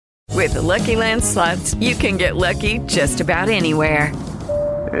With the Lucky Land Slots, you can get lucky just about anywhere.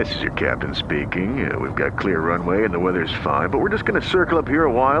 This is your captain speaking. We've got clear runway and the weather's fine, but we're just going to circle up here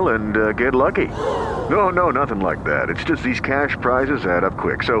a while and get lucky. No, nothing like that. It's just these cash prizes add up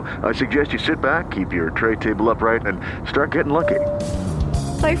quick. So I suggest you sit back, keep your tray table upright, and start getting lucky.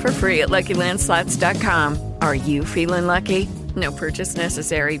 Play for free at LuckyLandSlots.com. Are you feeling lucky? No purchase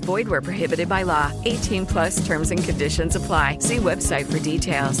necessary. Void where prohibited by law. 18 plus terms and conditions apply. See website for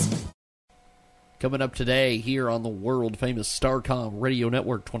details. Coming up today here on the world-famous Starcom Radio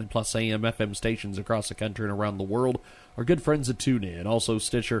Network, 20-plus AM FM stations across the country and around the world, our good friends at TuneIn, also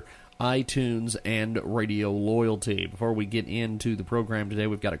Stitcher, iTunes, and Radio Loyalty. Before we get into the program today,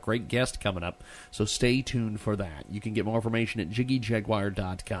 we've got a great guest coming up, so stay tuned for that. You can get more information at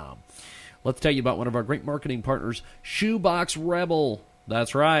JiggyJaguar.com. Let's tell you about one of our great marketing partners, Shoebox Rebel.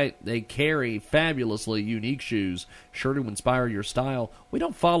 That's right, they carry fabulously unique shoes, sure to inspire your style. We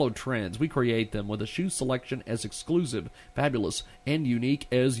don't follow trends, we create them with a shoe selection as exclusive, fabulous, and unique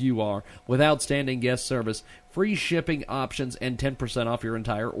as you are, with outstanding guest service, free shipping options, and 10% off your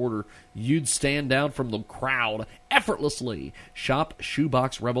entire order. You'd stand out from the crowd effortlessly. Shop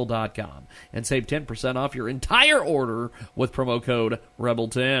ShoeboxRebel.com and save 10% off your entire order with promo code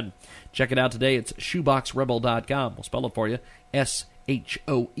REBEL10. Check it out today. It's ShoeboxRebel.com. We'll spell it for you.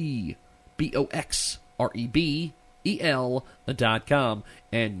 ShoeboxRebel.com,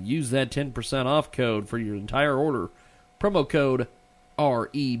 and use that 10% off code for your entire order. Promo code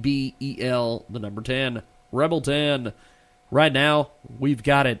REBEL, the number 10, Rebel 10. Right now, we've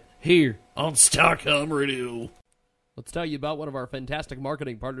got it here on Starcom Radio. Let's tell you about one of our fantastic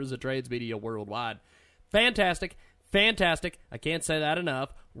marketing partners at Transmedia Worldwide. Fantastic. I can't say that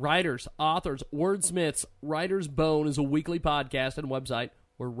enough. Writers, authors, wordsmiths. Writer's Bone is a weekly podcast and website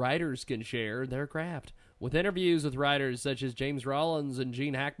where writers can share their craft, with interviews with writers such as James Rollins and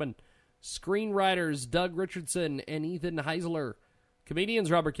Gene Hackman, screenwriters Doug Richardson and Ethan Heisler,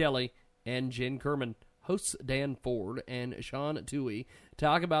 comedians Robert Kelly and Jen Kerman, hosts Dan Ford and Sean Toohey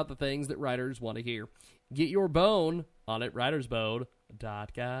talk about the things that writers want to hear. Get your bone on at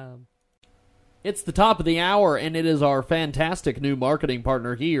writersbone.com. It's the top of the hour, and it is our fantastic new marketing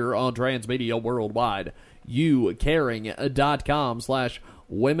partner here on Transmedia Worldwide,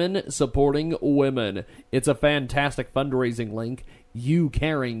 youcaring.com/women supporting women. It's a fantastic fundraising link,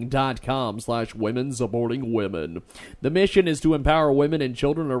 youcaring.com/women supporting women. The mission is to empower women and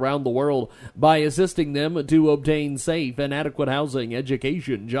children around the world by assisting them to obtain safe and adequate housing,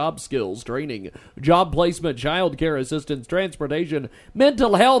 education, job skills, training, job placement, child care assistance, transportation,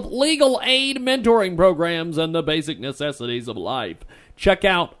 mental health, legal aid, mentoring programs, and the basic necessities of life. Check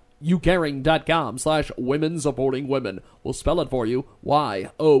out youcaring.com/women supporting women. We'll spell it for you.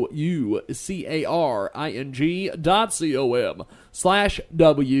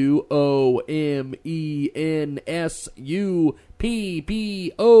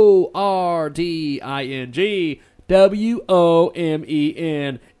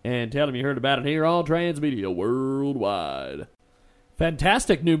 And tell them you heard about it here on Transmedia Worldwide.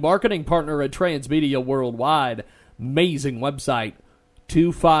 Fantastic new marketing partner at Transmedia Worldwide. Amazing website.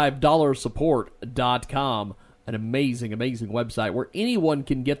 $25support.com. An amazing website where anyone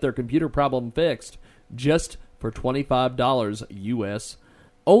can get their computer problem fixed just for $25 US.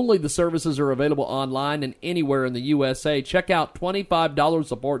 Only the services are available online and anywhere in the USA. Check out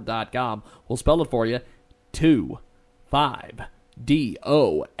 $25support.com. We'll spell it for you.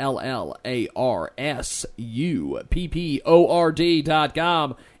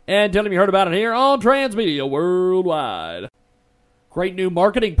 25DOLLARSUPPORT.com. And tell them you heard about it here on Transmedia Worldwide. Great new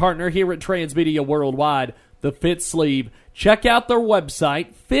marketing partner here at Transmedia Worldwide, the Fit Sleeve. Check out their website,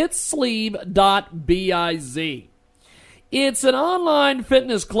 fitsleeve.biz. It's an online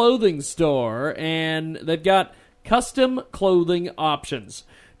fitness clothing store, and they've got custom clothing options.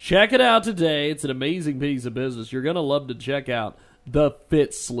 Check it out today. It's an amazing piece of business. You're going to love to check out the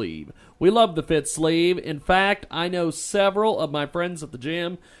Fit Sleeve. We love the Fit Sleeve. In fact, I know several of my friends at the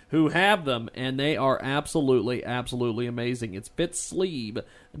gym who have them, and they are absolutely amazing. It's fitsleeve.biz.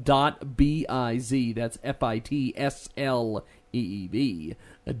 That's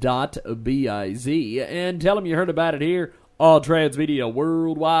FITSLEEV.biz. And tell them you heard about it here on Transmedia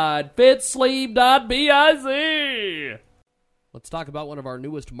Worldwide. Fitsleeve.biz. Let's talk about one of our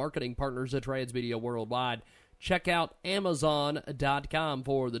newest marketing partners at Transmedia Worldwide. Check out Amazon.com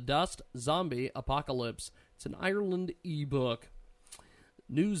for The Dust Zombie Apocalypse. It's an Ireland ebook.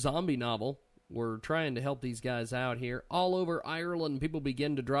 New zombie novel. We're trying to help these guys out here. All over Ireland, people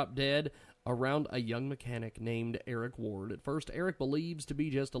begin to drop dead around a young mechanic named Eric Ward. At first, Eric believes to be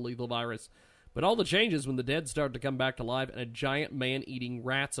just a lethal virus, But all the changes when the dead start to come back to life and a giant man-eating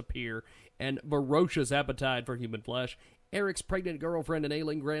rats appear and ferocious appetite for human flesh. Eric's pregnant girlfriend and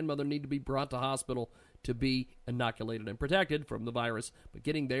ailing grandmother need to be brought to hospital to be inoculated and protected from the virus, but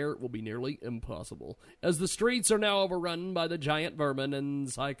getting there will be nearly impossible, as the streets are now overrun by the giant vermin and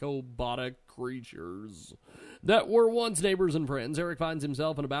psychobotic creatures that were once neighbors and friends. Eric finds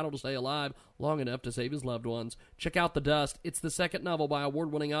himself in a battle to stay alive long enough to save his loved ones. Check out The Dust. It's the second novel by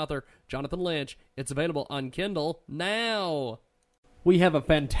award-winning author Jonathan Lynch. It's available on Kindle now. We have a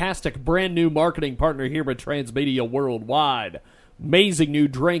fantastic brand new marketing partner here at Transmedia Worldwide. Amazing new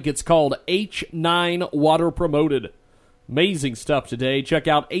drink. It's called H9 Water Promoted. Amazing stuff today. Check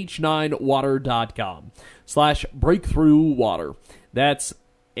out h9water.com/breakthroughwater. That's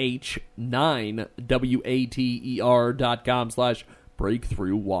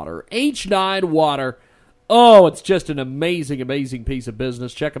h9water.com/breakthroughwater. H9 Water. Oh, it's just an amazing, amazing piece of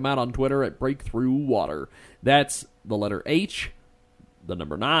business. Check them out on Twitter at Breakthrough Water. That's the letter H, the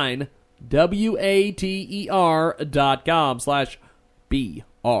number 9,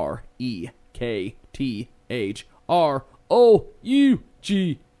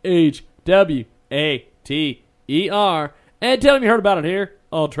 And tell them you heard about it here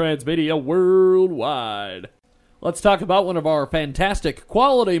on Transmedia Worldwide. Let's talk about one of our fantastic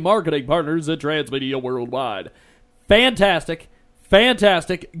quality marketing partners at Transmedia Worldwide. Fantastic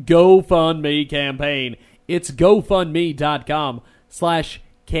GoFundMe campaign. It's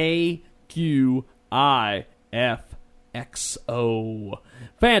GoFundMe.com/KQIFXO.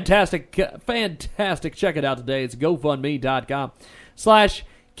 Fantastic. Check it out today. It's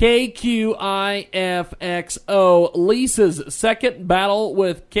GoFundMe.com/KQIFXO. Lisa's second battle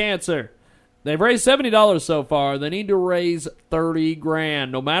with cancer. They've raised $70 so far. They need to raise $30,000.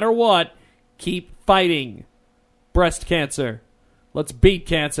 No matter what, keep fighting breast cancer. Let's beat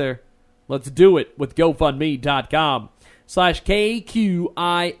cancer. Let's do it with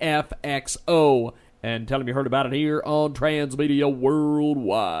GoFundMe.com/KQIFXO. And tell them you heard about it here on Transmedia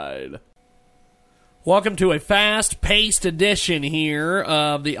Worldwide. Welcome to a fast-paced edition here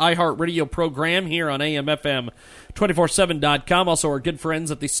of the iHeartRadio program here on AMFM247.com. Also, our good friends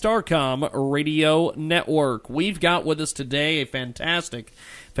at the Starcom Radio Network. We've got with us today a fantastic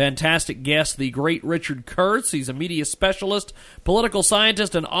guest, the great Richard Kurtz. He's a media specialist, political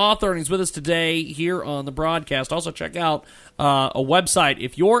scientist, and author, and he's with us today here on the broadcast. Also, check out a website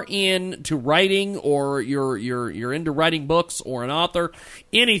if you're into writing or you're into writing books or an author,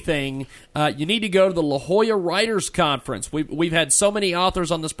 anything. You need to go to the La Jolla Writers Conference. We've had so many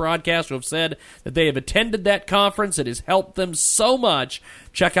authors on this broadcast who have said that they have attended that conference. It has helped them so much.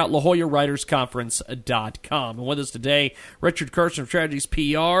 Check out LaJollaWritersConference.com. And with us today, Richard Kurtz from Strategies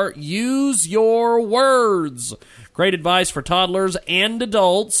PR. Use your words. Great advice for toddlers and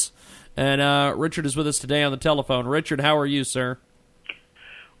adults. And Richard is with us today on the telephone. Richard, how are you, sir?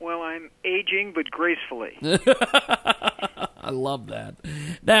 Well, I'm aging, but gracefully. I love that.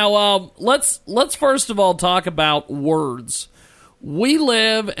 Now, let's first of all talk about words. We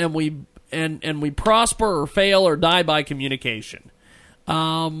live and we prosper or fail or die by communication.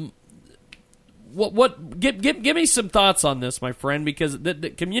 Give me some thoughts on this, my friend, because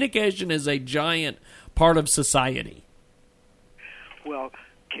the communication is a giant part of society. Well,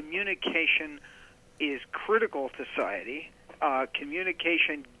 communication is critical to society.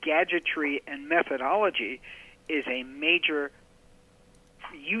 Communication gadgetry and methodology is a major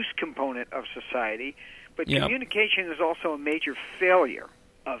use component of society, but communication is also a major failure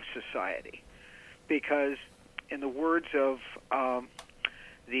of society, because in the words of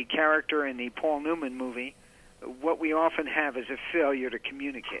the character in the Paul Newman movie, what we often have is a failure to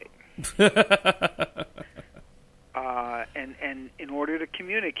communicate. And in order to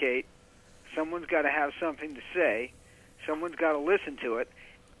communicate, someone's got to have something to say, someone's got to listen to it,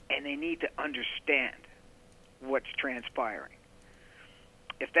 and they need to understand what's transpiring.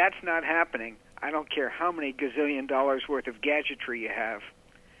 If that's not happening, I don't care how many gazillion dollars worth of gadgetry you have,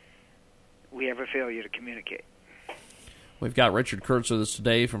 we have a failure to communicate. We've got Richard Kurtz with us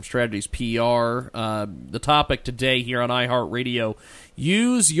today from Strategies PR. The topic today here on iHeartRadio,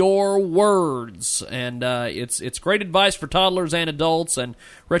 use your words. And it's great advice for toddlers and adults. And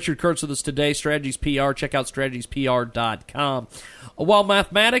Richard Kurtz with us today, Strategies PR. Check out strategiespr.com. While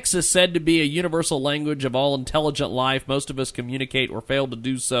mathematics is said to be a universal language of all intelligent life, most of us communicate or fail to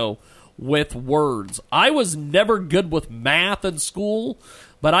do so with words. I was never good with math in school,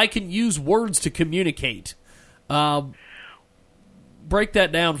 but I can use words to communicate. Break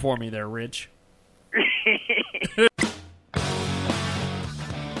that down for me there, Rich.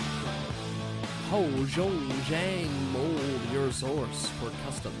 Ho Zhong Zhang Mold, your source for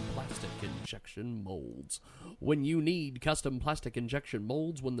custom plastic injection molds. When you need custom plastic injection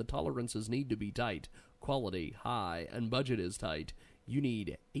molds, when the tolerances need to be tight, quality high, and budget is tight, you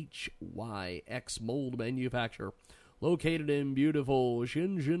need HYX Mold Manufacturer. Located in beautiful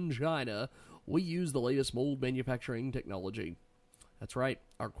Shenzhen, China, we use the latest mold manufacturing technology. That's right,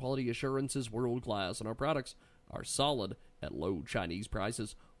 our quality assurance is world-class, and our products are solid at low Chinese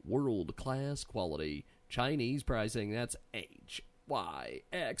prices. World-class quality. Chinese pricing, that's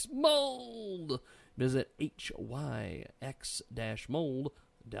HYX Mold. Visit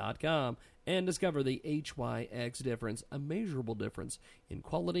HYX-mold.com and discover the HYX difference, a measurable difference in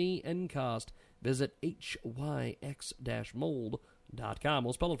quality and cost. Visit HYX-mold.com.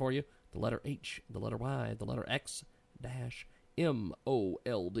 We'll spell it for you. The letter H, the letter Y, the letter X, MOLD.com.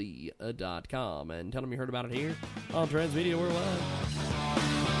 And tell them you heard about it here on Transmedia Worldwide.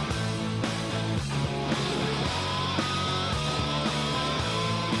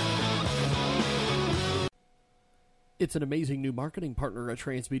 It's an amazing new marketing partner at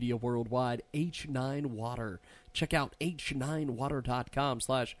Transmedia Worldwide, H9 Water. Check out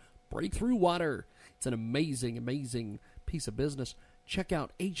h9water.com/breakthroughwater. It's an amazing, amazing piece of business. Check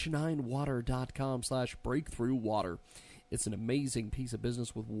out h9water.com/breakthroughwater. It's an amazing piece of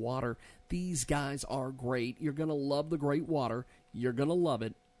business with water. These guys are great. You're going to love the great water. You're going to love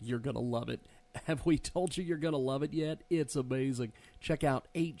it. You're going to love it. Have we told you you're going to love it yet? It's amazing. Check out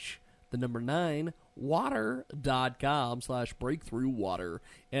water.com/breakthroughwater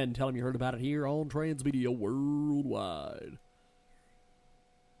and tell them you heard about it here on Transmedia Worldwide.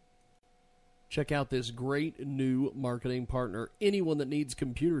 Check out this great new marketing partner. Anyone that needs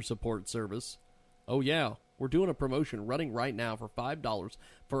computer support service. Oh yeah, we're doing a promotion running right now for $5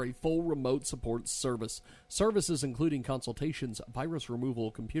 for a full remote support service. Services including consultations, virus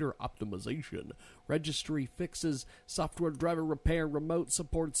removal, computer optimization, registry fixes, software driver repair, remote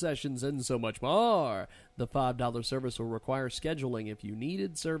support sessions, and so much more. The $5 service will require scheduling. If you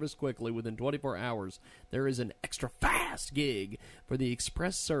needed service quickly within 24 hours, there is an extra fast gig for the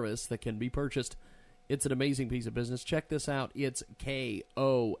express service that can be purchased. It's an amazing piece of business. Check this out. It's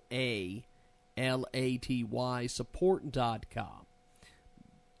KOALATY support.com.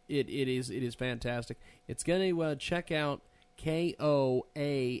 It is fantastic. It's going to check out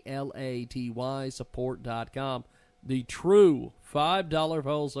KOALATY support.com, the true $5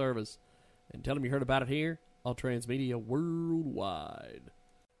 full service, and tell them you heard about it here on Transmedia Worldwide.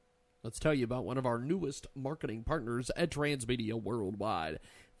 Let's tell you about one of our newest marketing partners at Transmedia Worldwide.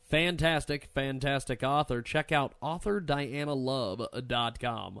 Fantastic, fantastic author. Check out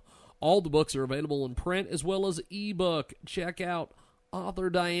authordianalove.com. All the books are available in print as well as ebook. Check out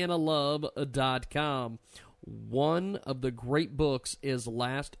authordianalove.com. One of the great books is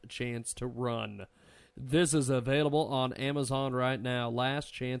Last Chance to Run. This is available on Amazon right now.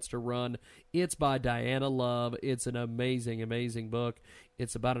 Last Chance to Run. It's by Diana Love. It's an amazing, amazing book.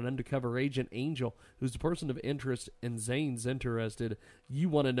 It's about an undercover agent, Angel, who's a person of interest, and Zane's interested. You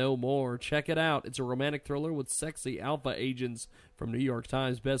want to know more? Check it out. It's a romantic thriller with sexy alpha agents from New York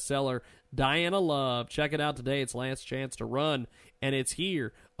Times bestseller, Diana Love. Check it out today. It's Last Chance to Run, and it's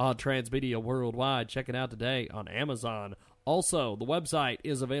here on Transmedia Worldwide. Check it out today on Amazon. Also, the website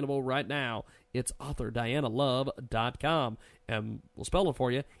is available right now. It's authordianalove.com, and we'll spell it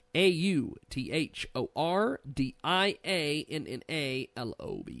for you,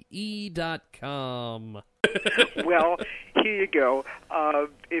 authordianalove.com. Well, here you go.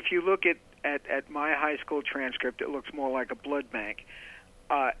 If you look at my high school transcript, it looks more like a blood bank.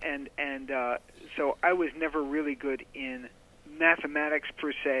 So I was never really good in mathematics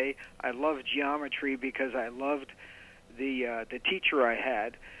per se. I loved geometry because I loved the teacher I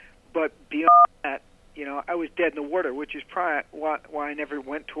had. But beyond that, I was dead in the water, which is probably why I never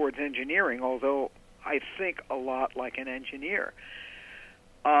went towards engineering, although I think a lot like an engineer.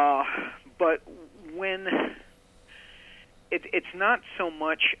 But when it's not so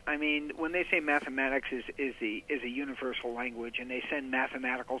much, when they say mathematics is a universal language, and they send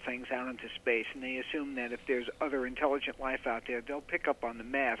mathematical things out into space, and they assume that if there's other intelligent life out there, they'll pick up on the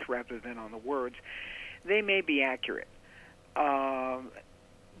math rather than on the words, they may be accurate.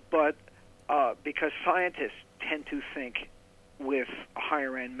 But because scientists tend to think with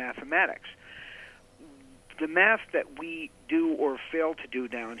higher-end mathematics, the math that we do or fail to do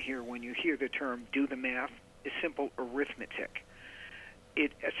down here when you hear the term do the math is simple arithmetic.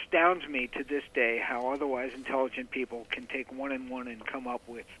 It astounds me to this day how otherwise intelligent people can take 1 and 1 and come up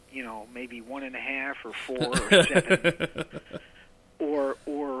with, maybe 1.5 or 4 or 7. or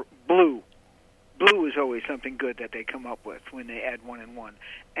blue. Blue is always something good that they come up with when they add 1 and 1.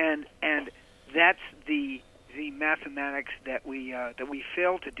 And That's the mathematics that we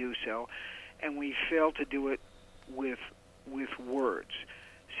fail to do so, and we fail to do it with words,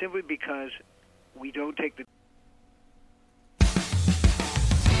 simply because we don't take the.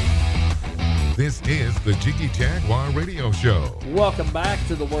 This is the Jiggy Jaguar Radio Show. Welcome back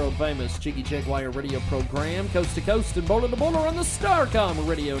to the world-famous Jiggy Jaguar radio program, coast to coast and border to border on the Starcom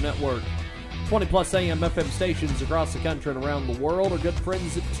Radio Network. 20-plus AM FM stations across the country and around the world. Our good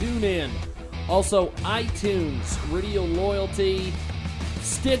friends at TuneIn. Also, iTunes, Radio Loyalty,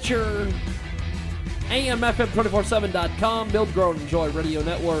 Stitcher, AMFM247.com, Build, Grow, and Enjoy Radio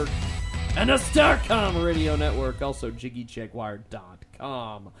Network, and the Starcom Radio Network, also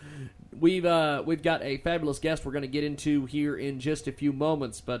JiggyJaguar.com. We've got a fabulous guest we're going to get into here in just a few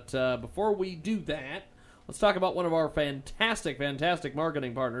moments, but before we do that, let's talk about one of our fantastic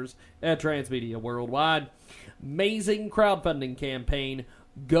marketing partners at Transmedia Worldwide. Amazing crowdfunding campaign,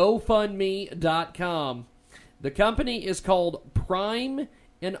 GoFundMe.com. The company is called Prime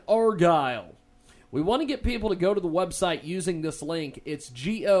and Argyle. We want to get people to go to the website using this link. It's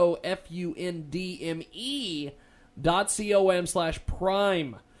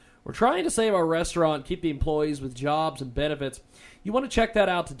GoFundMe.com/Prime. We're trying to save our restaurant, keep the employees with jobs and benefits. You want to check that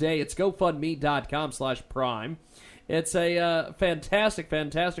out today. It's GoFundMe.com/Prime. It's a fantastic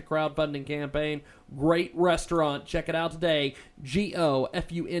crowdfunding campaign. Great restaurant. Check it out today.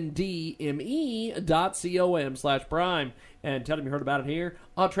 GoFundMe.com/Prime. And tell them you heard about it here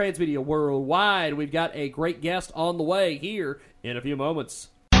on Transmedia Worldwide. We've got a great guest on the way here in a few moments.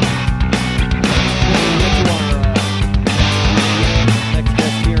 Next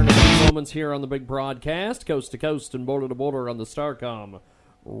guest here in a few moments here on the big broadcast, coast to coast and border to border on the Starcom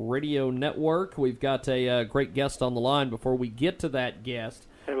Radio Network. We've got a great guest on the line. Before we get to that guest,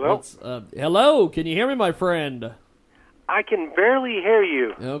 hello. Hello, can you hear me, my friend? I can barely hear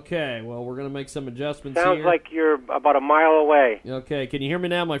you. Okay, well, we're going to make some adjustments Sounds here. like you're about a mile away. Okay, can you hear me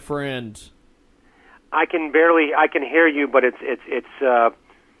now, my friend? I can hear you, but it's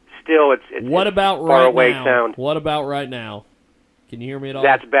what about far right away now? sound. What about right now? Can you hear me at all?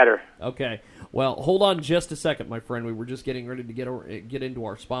 That's better. Okay. Well, hold on just a second, my friend. We were just getting ready to get into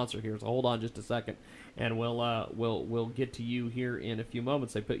our sponsor here, so hold on just a second, and we'll get to you here in a few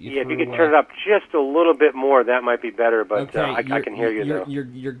moments. They put you Yeah, through, if you could turn it up just a little bit more, that might be better. But okay, I can hear you though.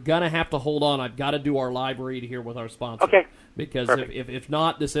 You're gonna have to hold on. I've got to do our live read here with our sponsor. Okay. Because Perfect. if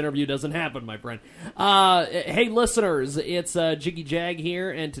not, this interview doesn't happen, my friend. Hey, listeners, it's Jiggy Jag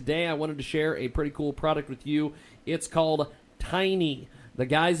here, and today I wanted to share a pretty cool product with you. It's called Tiny. The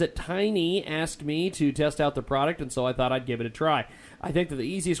guys at Tiny asked me to test out the product, and so I thought I'd give it a try. I think that the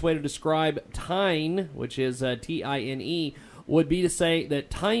easiest way to describe Tine, which is Tine, would be to say that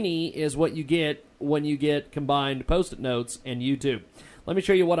Tiny is what you get when you get combined Post-it notes and YouTube. Let me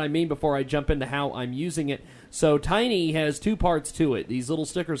show you what I mean before I jump into how I'm using it. So Tiny has two parts to it. These little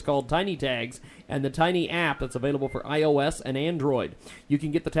stickers called Tiny Tags and the Tiny app that's available for iOS and Android. You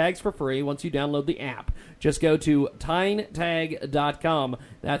can get the tags for free once you download the app. Just go to tinetag.com.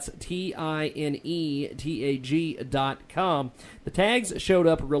 That's TINETAG.com. The tags showed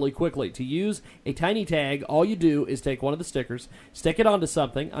up really quickly. To use a Tiny Tag, all you do is take one of the stickers, stick it onto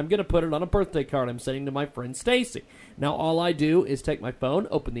something. I'm going to put it on a birthday card I'm sending to my friend Stacy. Now all I do is take my phone,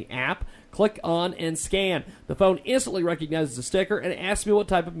 open the app, click on and scan. The phone instantly recognizes the sticker and asks me what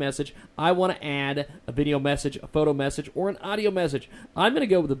type of message I want to add, a video message, a photo message, or an audio message. I'm going to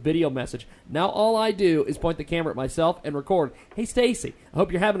go with a video message. Now all I do is point the camera at myself and record. Hey Stacy, I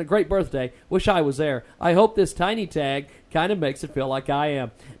hope you're having a great birthday. Wish I was there. I hope this Tiny Tag kind of makes it feel like I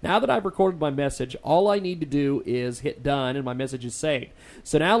am. Now that I've recorded my message, all I need to do is hit done and my message is saved.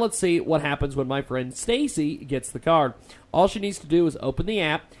 So now let's see what happens when my friend Stacy gets the card. All she needs to do is open the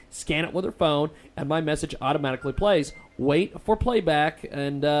app, scan it with her phone, and my message automatically plays. Wait for playback,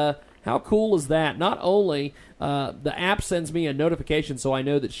 and how cool is that? Not only the app sends me a notification so I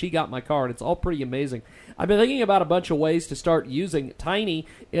know that she got my card. It's all pretty amazing. I've been thinking about a bunch of ways to start using Tiny.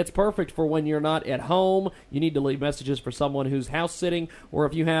 It's perfect for when you're not at home, you need to leave messages for someone who's house sitting, or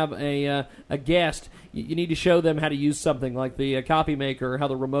if you have a guest, you need to show them how to use something like the coffee maker or how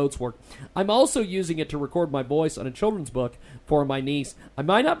the remotes work. I'm also using it to record my voice on a children's book for my niece. I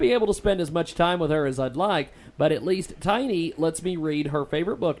might not be able to spend as much time with her as I'd like, but at least Tiny lets me read her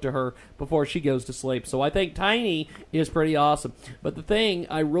favorite book to her before she goes to sleep. So I think Tiny is pretty awesome. But the thing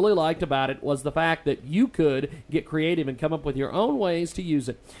I really liked about it was the fact that you could get creative and come up with your own ways to use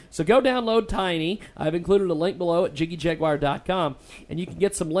it. So go download Tiny. I've included a link below at JiggyJaguar.com, and you can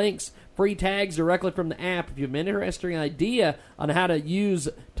get some links, free tags directly from the app. If you have an interesting idea on how to use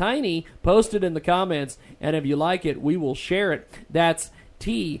Tiny, post it in the comments, and if you like it, we will share it. That's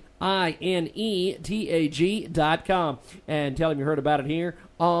TineTAG.com. And tell him you heard about it here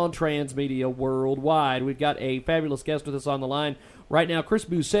on Transmedia Worldwide. We've got a fabulous guest with us on the line right now, Chris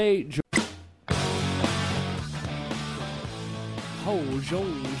Bousset. Ho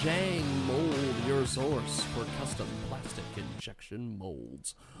Zhong Zhang Mold, your source for custom plastic injection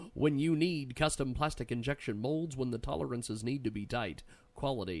molds. When you need custom plastic injection molds, when the tolerances need to be tight,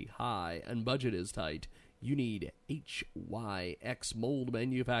 quality high, and budget is tight, you need HYX Mold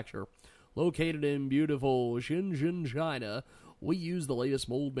Manufacturer. Located in beautiful Shenzhen, China, we use the latest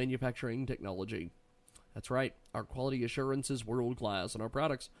mold manufacturing technology. That's right, our quality assurance is world-class, and our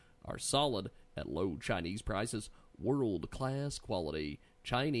products are solid at low Chinese prices. World-class quality,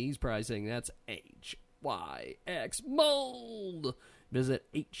 Chinese pricing. That's HYX Mold. Visit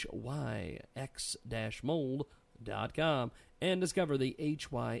HYX-mold.com and discover the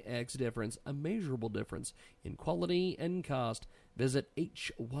HYX difference, a measurable difference in quality and cost. Visit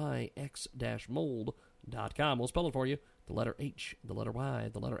HYX-mold.com. We'll spell it for you. The letter H, the letter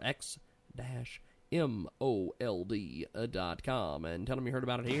Y, the letter X, MOLD.com. And tell them you heard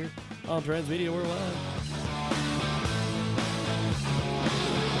about it here on Transmedia Worldwide.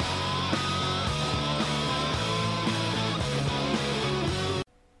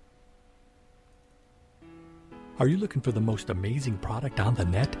 Are you looking for the most amazing product on the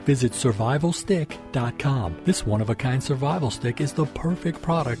net? Visit survivalstick.com. This one-of-a-kind survival stick is the perfect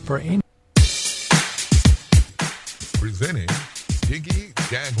product for any. Presenting Jiggy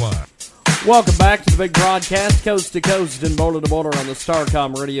Jaguar. Welcome back to the big broadcast, coast to coast and border to border on the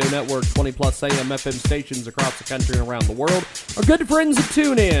Starcom Radio Network, 20-plus AM FM stations across the country and around the world. Our good friends at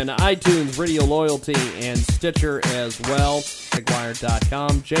TuneIn, iTunes, Radio Loyalty, and Stitcher as well.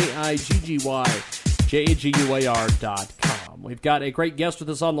 Jaguar.com, Jaguar.com. We've got a great guest with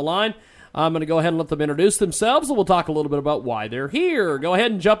us on the line. I'm going to go ahead and let them introduce themselves, and we'll talk a little bit about why they're here. Go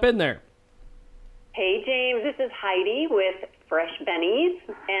ahead and jump in there. Hey, James, this is Heidi with Fresh Bennies,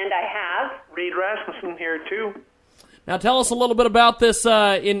 and I have Reed Rasmussen here, too. Now tell us a little bit about this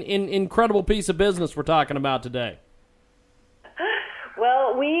incredible piece of business we're talking about today.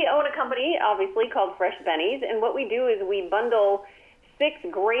 Well, we own a company, obviously, called Fresh Bennies, and what we do is we bundle 6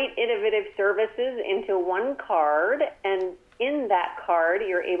 great innovative services into one card, and in that card,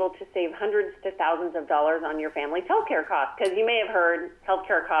 you're able to save hundreds to thousands of dollars on your family's healthcare costs, because you may have heard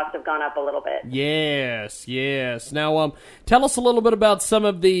healthcare costs have gone up a little bit. Yes. Now, tell us a little bit about some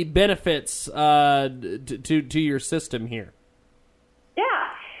of the benefits to your system here. Yeah.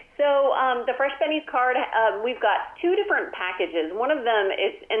 So the Fresh Bennies card, we've got 2 different packages. One of them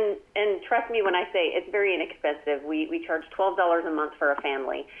is, and trust me when I say it's very inexpensive. We charge $12 a month for a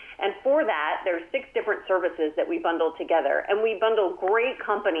family. And for that, there's 6 different services that we bundle together. And we bundle great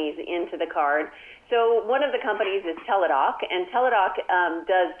companies into the card. So one of the companies is Teladoc, and Teladoc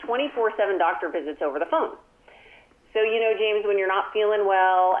does 24/7 doctor visits over the phone. So, James, when you're not feeling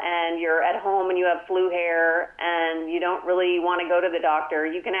well and you're at home and you have flu hair and you don't really want to go to the doctor,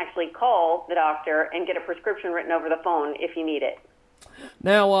 you can actually call the doctor and get a prescription written over the phone if you need it.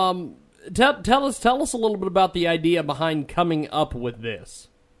 Now, tell us a little bit about the idea behind coming up with this.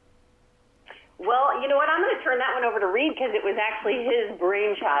 Well, you know what? I'm going to turn that one over to Reed because it was actually his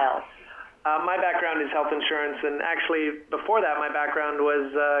brainchild. My background is health insurance, and actually before that, my background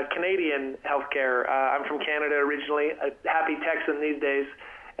was Canadian healthcare. I'm from Canada originally, a happy Texan these days,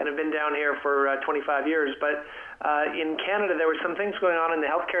 and have been down here for 25 years. But in Canada, there were some things going on in the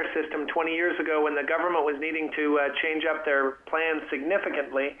healthcare system 20 years ago when the government was needing to change up their plans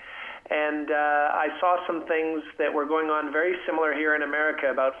significantly. And I saw some things that were going on very similar here in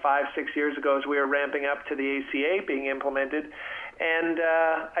America about 5-6 years ago as we were ramping up to the ACA being implemented. And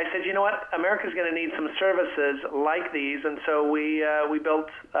I said, you know what, America's going to need some services like these, and so we built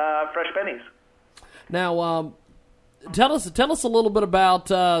Fresh Bennies. Now, tell us a little bit about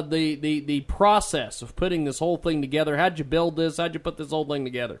the process of putting this whole thing together. How'd you build this? How'd you put this whole thing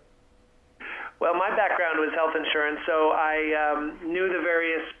together? Well, my background was health insurance, so I knew the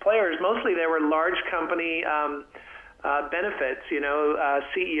various players. Mostly they were large company benefits,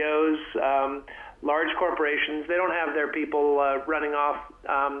 CEOs, large corporations. They don't have their people running off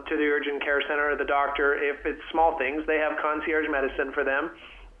to the urgent care center or the doctor. If it's small things, they have concierge medicine for them.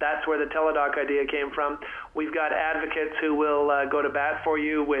 That's where the Teladoc idea came from. We've got advocates who will go to bat for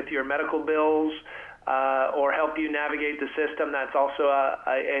you with your medical bills or help you navigate the system. That's also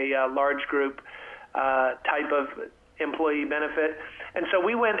a large group type of employee benefit. And so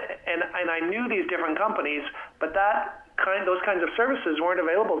we went, and I knew these different companies, but those kinds of services weren't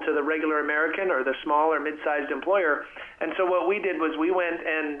available to the regular American or the small or mid-sized employer. And so what we did was we went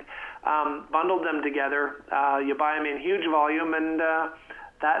and bundled them together. You buy them in huge volume, and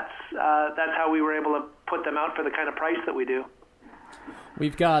that's how we were able to put them out for the kind of price that we do.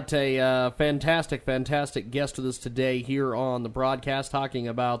 We've got a fantastic guest with us today here on the broadcast talking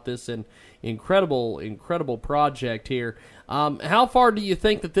about this incredible project here. How far do you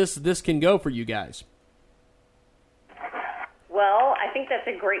think that this can go for you guys? Well, I think that's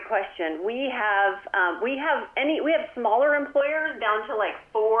a great question. We have smaller employers down to like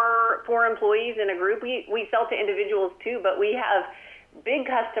four employees in a group. We sell to individuals too, but we have big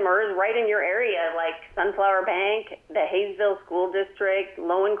customers right in your area, like Sunflower Bank, the Hayesville School District,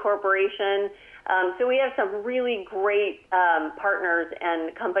 Lowen Corporation. So we have some really great partners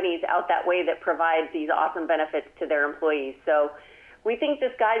and companies out that way that provide these awesome benefits to their employees. So we think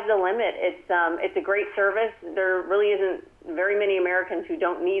the sky's the limit. It's a great service. There really isn't very many Americans who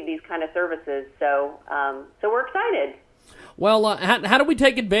don't need these kind of services. So we're excited. Well, how do we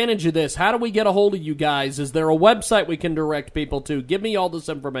take advantage of this? How do we get a hold of you guys? Is there a website we can direct people to? Give me all this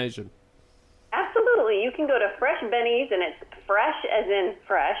information. Absolutely. You can go to Fresh Bennies, and it's fresh as in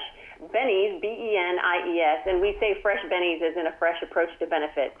fresh, Bennies, Benies, and we say Fresh Bennies as in a fresh approach to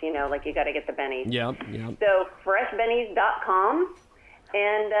benefits, like you got to get the bennies. Yeah. So freshbennies.com.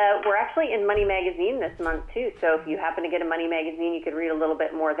 And we're actually in Money Magazine this month, too. So if you happen to get a Money Magazine, you could read a little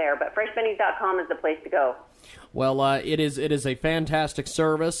bit more there. But freshbennies.com is the place to go. Well, it is a fantastic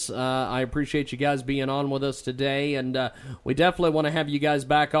service. I appreciate you guys being on with us today. And we definitely want to have you guys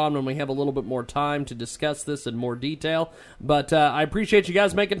back on when we have a little bit more time to discuss this in more detail. But I appreciate you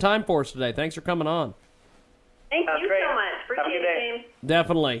guys making time for us today. Thanks for coming on. Thank you so much. Appreciate it, James.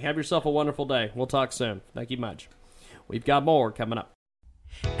 Definitely. Have yourself a wonderful day. We'll talk soon. Thank you much. We've got more coming up.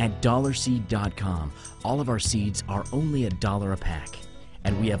 At dollarseed.com, all of our seeds are only $1 a pack.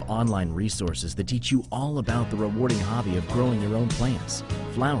 And we have online resources that teach you all about the rewarding hobby of growing your own plants,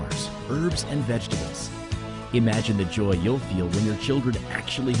 flowers, herbs, and vegetables. Imagine the joy you'll feel when your children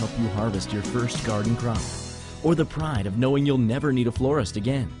actually help you harvest your first garden crop, or the pride of knowing you'll never need a florist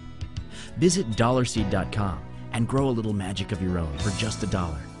again. Visit dollarseed.com and grow a little magic of your own for just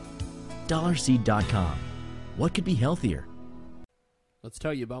 $1. Dollarseed.com. What could be healthier? Let's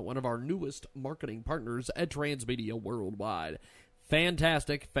tell you about one of our newest marketing partners at Transmedia Worldwide.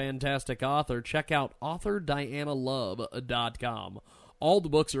 Fantastic author. Check out authordianalove.com. All the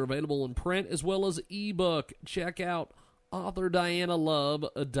books are available in print as well as ebook. Check out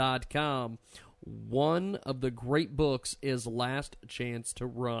authordianalove.com. One of the great books is Last Chance to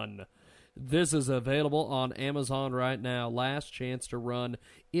Run. This is available on Amazon right now. Last Chance to Run.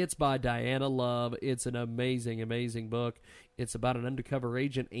 It's by Diana Love. It's an amazing book. It's about an undercover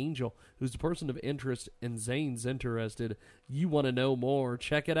agent, Angel, who's a person of interest, and Zane's interested. You want to know more?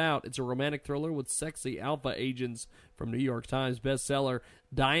 Check it out. It's a romantic thriller with sexy alpha agents from New York Times bestseller,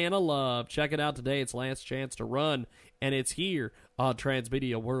 Diana Love. Check it out today. It's Last Chance to Run, and it's here on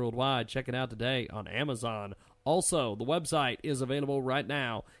Transmedia Worldwide. Check it out today on Amazon. Also, the website is available right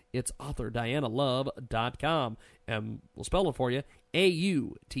now. It's authordianalove.com, and we'll spell it for you,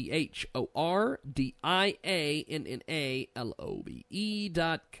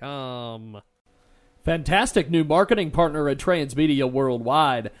 authordianalove.com. Fantastic new marketing partner at Transmedia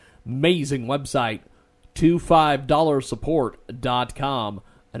Worldwide. Amazing website, $25support.com.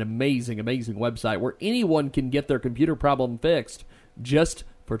 An amazing website where anyone can get their computer problem fixed just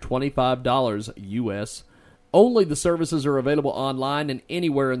for $25 U.S. Only the services are available online and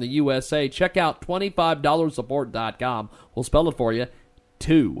anywhere in the USA. Check out $25support.com. We'll spell it for you.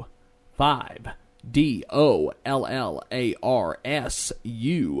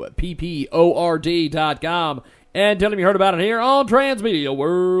 25DOLLARSUPPORD.com. And tell them you heard about it here on Transmedia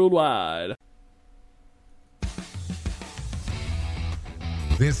Worldwide.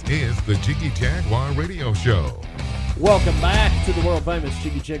 This is the Jiggy Jaguar Radio Show. Welcome back to the world-famous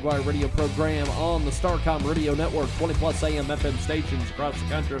Jiggy Jaguar radio program on the Starcom Radio Network, 20-plus AM FM stations across the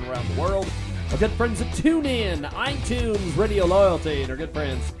country and around the world. Our good friends at TuneIn, iTunes, Radio Loyalty, and our good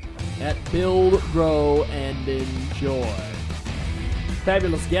friends at Build, Grow, and Enjoy.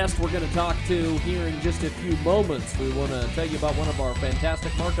 Fabulous guest we're going to talk to here in just a few moments. We want to tell you about one of our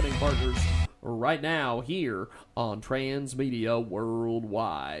fantastic marketing partners right now here on Transmedia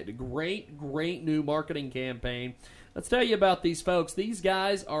Worldwide. Great new marketing campaign. Let's tell you about these folks. These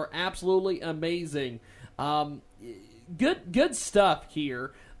guys are absolutely amazing. Good stuff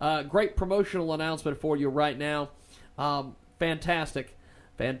here. Great promotional announcement for you right now. Fantastic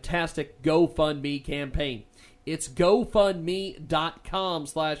GoFundMe campaign. It's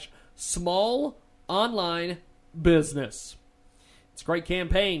GoFundMe.com/small online business. It's a great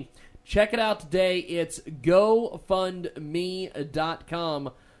campaign. Check it out today. It's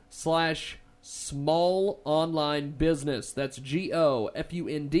GoFundMe.com/small small online business. That's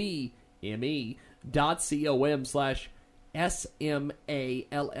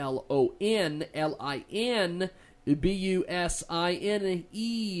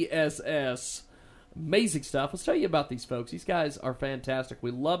Amazing stuff. Let's tell you about these folks. These guys are fantastic.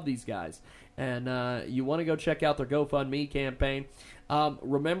 We love these guys. And you want to go check out their GoFundMe campaign.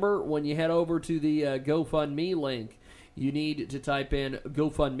 Remember, when you head over to the GoFundMe link, you need to type in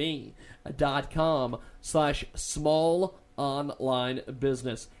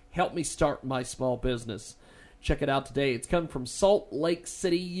GoFundMe.com/small-online-business. Help me start my small business. Check it out today. It's come from Salt Lake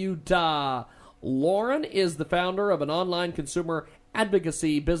City, Utah. Lauren is the founder of an online consumer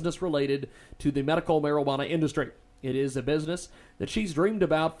advocacy business related to the medical marijuana industry. It is a business that she's dreamed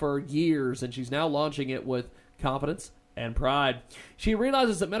about for years, and she's now launching it with confidence and pride. She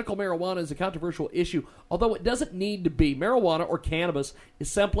realizes that medical marijuana is a controversial issue, although it doesn't need to be. Marijuana, or cannabis, is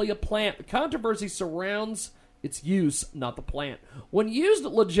simply a plant. The controversy surrounds its use, not the plant. When used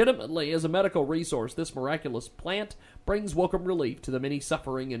legitimately as a medical resource, this miraculous plant brings welcome relief to the many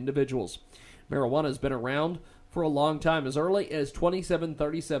suffering individuals. Marijuana has been around for a long time, as early as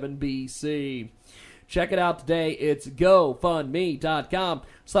 2737 BC. Check it out today. It's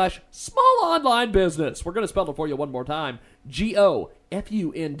GoFundMe.com/small-online-business. We're going to spell it for you one more time.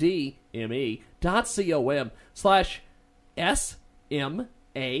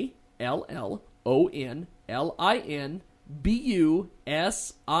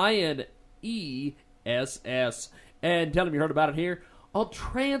 And tell them you heard about it here on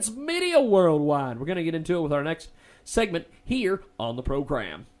Transmedia Worldwide. We're going to get into it with our next segment here on the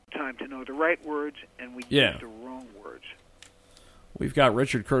program. Time to know the right words, and we use the wrong words. We've got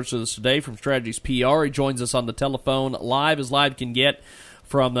Richard Kurtz with us today from Strategies PR. He joins us on the telephone live as live can get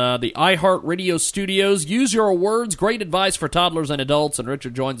from the iHeart Radio studios. Use your words, great advice for toddlers and adults, and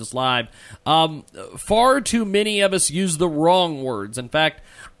Richard joins us live. Far too many of us use the wrong words. In fact,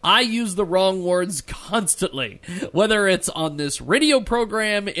 I use the wrong words constantly, whether it's on this radio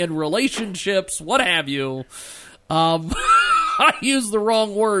program, in relationships, what have you. I use the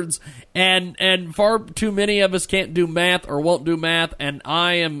wrong words, and far too many of us can't do math or won't do math, and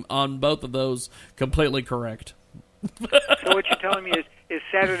I am on both of those completely correct. So what you're telling me is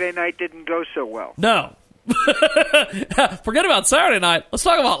Saturday night didn't go so well. No. Forget about Saturday night. Let's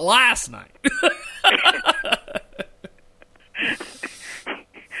talk about last night.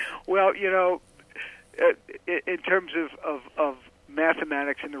 Well, you know, in terms of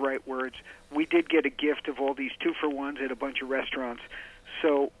mathematics and the right words, we did get a gift of all these 2-for-1s at a bunch of restaurants.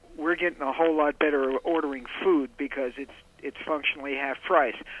 So we're getting a whole lot better at ordering food because it's functionally half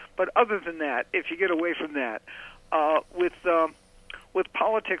price. But other than that, if you get away from that, with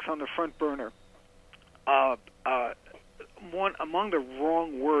politics on the front burner, one among the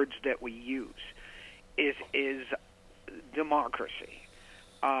wrong words that we use is democracy.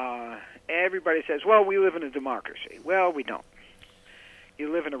 Everybody says, well, we live in a democracy. Well, we don't.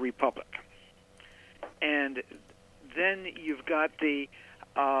 You live in a republic. And then you've got the,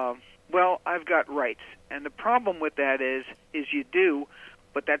 well, I've got rights. And the problem with that is you do,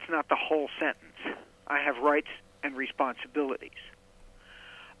 but that's not the whole sentence. I have rights and responsibilities.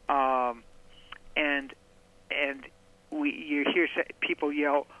 And you hear people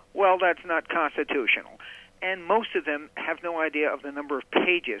yell, well, that's not constitutional. And most of them have no idea of the number of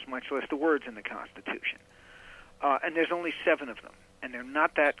pages, much less the words in the Constitution. And there's only 7 of them, and they're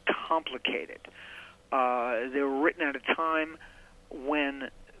not that complicated. They were written at a time when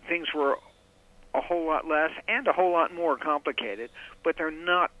things were a whole lot less and a whole lot more complicated, but they're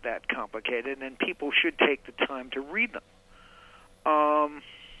not that complicated, and people should take the time to read them.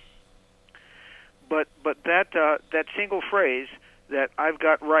 But that single phrase, that I've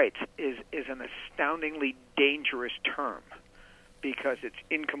got rights, is an astoundingly dangerous term because it's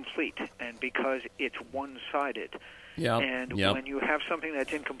incomplete and because it's one-sided. When you have something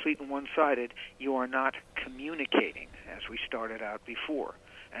that's incomplete and one-sided, you are not communicating, as we started out before.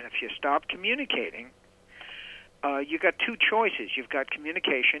 And if you stop communicating, you've got 2 choices. You've got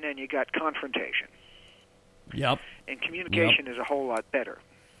communication and you've got confrontation. Yep. And communication is a whole lot better.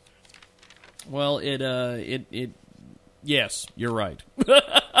 Well, yes, you're right.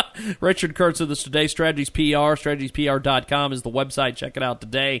 Richard Kurtz with us today, Strategies PR. StrategiesPR.com is the website. Check it out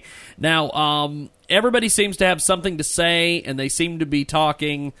today. Now, everybody seems to have something to say, and they seem to be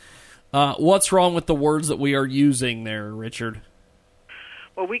talking. What's wrong with the words that we are using there, Richard?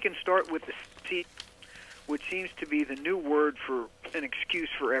 Well, we can start with the seat, which seems to be the new word for an excuse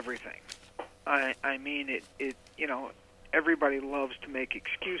for everything. I mean, it you know, everybody loves to make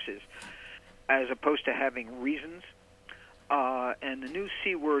excuses as opposed to having reasons. and the new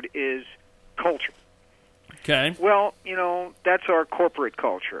C word is culture. Okay. Well, that's our corporate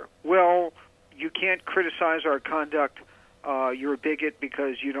culture. Well, you can't criticize our conduct. You're a bigot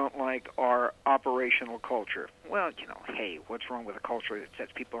because you don't like our operational culture. Well, hey, what's wrong with a culture that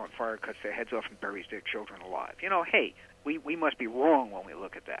sets people on fire, cuts their heads off, and buries their children alive? Hey, we must be wrong when we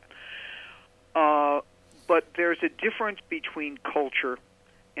look at that. But there's a difference between culture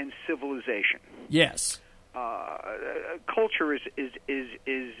and civilization. Yes. Culture is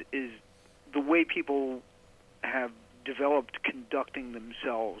the way people have developed conducting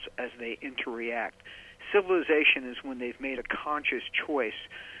themselves as they interact. Civilization is when they've made a conscious choice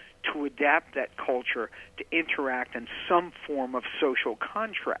to adapt that culture to interact in some form of social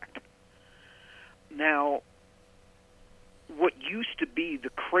contract. Now, what used to be the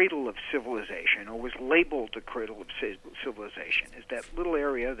cradle of civilization, or was labeled the cradle of civilization, is that little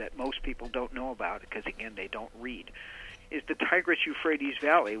area that most people don't know about because, again, they don't read, is the Tigris-Euphrates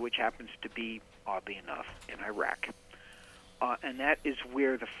Valley, which happens to be, oddly enough, in Iraq. And that is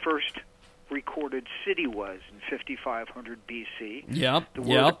where the first recorded city was in 5500 BC. Yep. The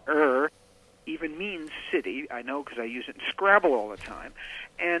word Ur even means city. I know because I use it in Scrabble all the time.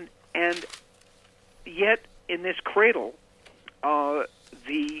 And yet, in this cradle,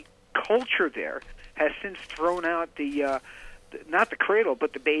 the culture there has since thrown out not the cradle,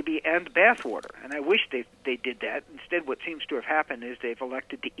 but the baby and bathwater. And I wish they did that. Instead, what seems to have happened is they've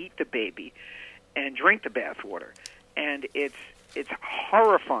elected to eat the baby and drink the bathwater. And it's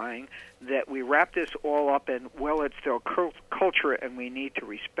horrifying that we wrap this all up in, well, it's their culture and we need to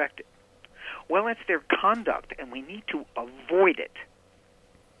respect it. Well, it's their conduct and we need to avoid it.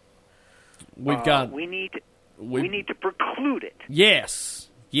 We need to preclude it. Yes.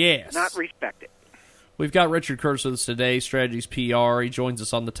 Not respect it. We've got Richard Kurtz with us today, Strategies PR. He joins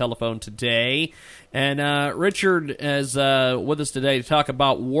us on the telephone today. And Richard is with us today to talk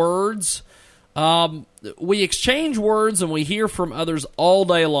about words. We exchange words and we hear from others all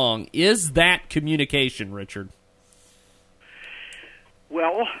day long. Is that communication, Richard?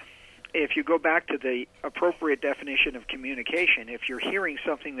 Well, if you go back to the appropriate definition of communication, if you're hearing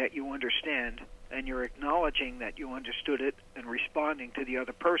something that you understand and you're acknowledging that you understood it and responding to the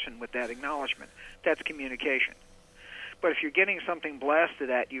other person with that acknowledgement, that's communication. But if you're getting something blasted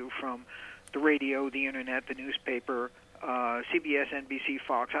at you from the radio, the internet, the newspaper, CBS, NBC,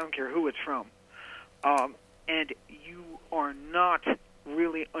 Fox, I don't care who it's from, and you are not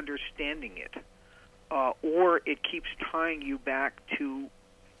really understanding it, or it keeps tying you back to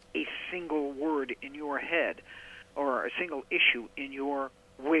a single word in your head or a single issue in your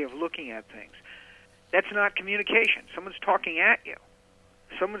way of looking at things, that's not communication. Someone's talking at you.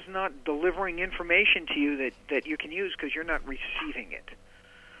 Someone's not delivering information to you that you can use because you're not receiving it.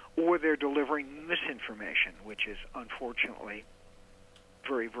 Or they're delivering misinformation, which is unfortunately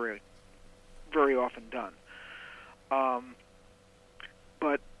very, very, very often done.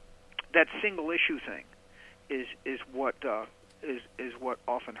 But that single issue thing is what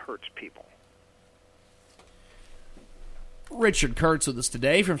often hurts people. Richard Kurtz with us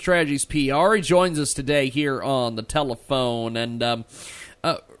today from Strategies PR. He joins us today here on the telephone. And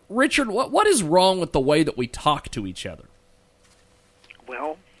Richard, what is wrong with the way that we talk to each other?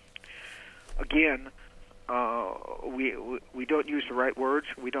 Well, again, we don't use the right words.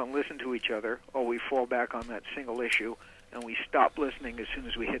 We don't listen to each other, or we fall back on that single issue, and we stop listening as soon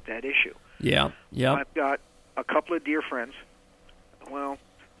as we hit that issue. Yeah. I've got a couple of dear friends. Well,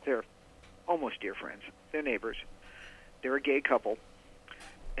 they're almost dear friends. They're neighbors. They're a gay couple,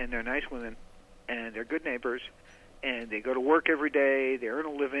 and they're nice women, and they're good neighbors, and they go to work every day. They earn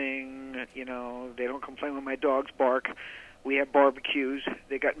a living. They don't complain when my dogs bark. We have barbecues.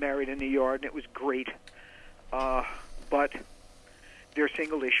 They got married in the yard, and it was great. But they're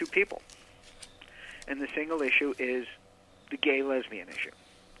single-issue people. And the single issue is the gay-lesbian issue.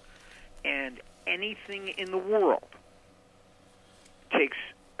 And anything in the world takes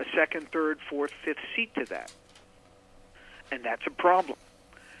a second, third, fourth, fifth seat to that. And that's a problem,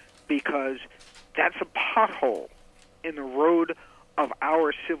 because that's a pothole in the road of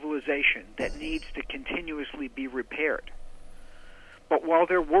our civilization that needs to continuously be repaired. But while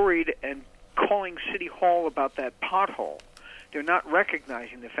they're worried and calling City Hall about that pothole, they're not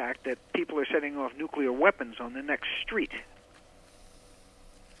recognizing the fact that people are setting off nuclear weapons on the next street.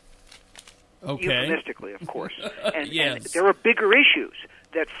 Okay. Euphemistically, of course. And, yes. And there are bigger issues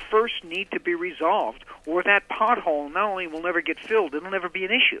that first need to be resolved, or that pothole not only will never get filled, it'll never be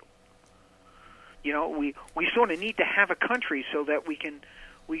an issue. We sort of need to have a country so that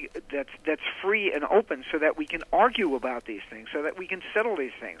that's free and open, so that we can argue about these things, so that we can settle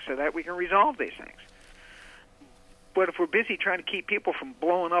these things, so that we can resolve these things. But if we're busy trying to keep people from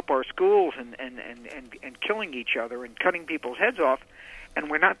blowing up our schools and killing each other and cutting people's heads off,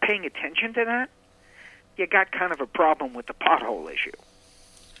 and we're not paying attention to that, you got kind of a problem with the pothole issue.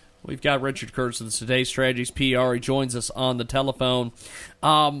 We've got Richard Kurtz of the Today Strategies PR. He joins us on the telephone.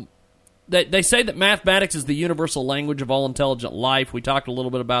 They say that mathematics is the universal language of all intelligent life. We talked a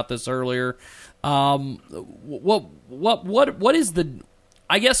little bit about this earlier. What is the...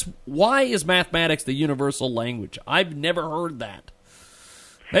 I guess, why is mathematics the universal language? I've never heard that.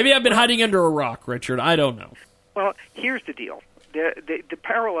 Maybe I've been hiding under a rock, Richard. I don't know. Well, here's the deal. The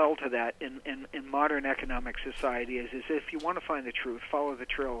parallel to that in modern economic society is if you want to find the truth, follow the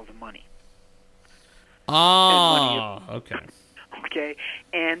trail of the money. Okay. Okay,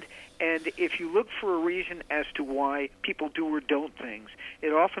 and if you look for a reason as to why people do or don't things,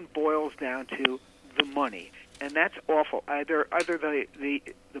 it often boils down to the money. And that's awful. Either the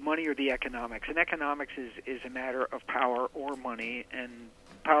money or the economics. And economics is a matter of power or money, and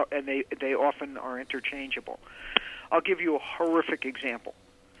they often are interchangeable. I'll give you a horrific example.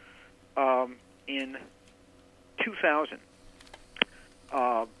 In 2000,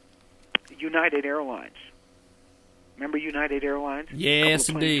 United Airlines. Remember United Airlines? Yes,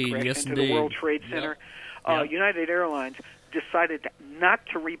 indeed. Yes, indeed. The World Trade Center. Yep. United Airlines decided not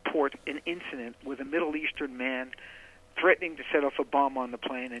to report an incident with a Middle Eastern man threatening to set off a bomb on the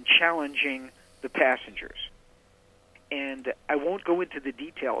plane and challenging the passengers. And I won't go into the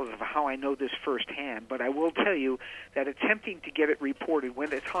details of how I know this firsthand, but I will tell you that attempting to get it reported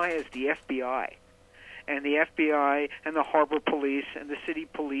went as high as the FBI. And the FBI and the Harbor Police and the City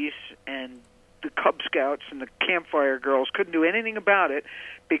Police and the Cub Scouts and the Campfire Girls couldn't do anything about it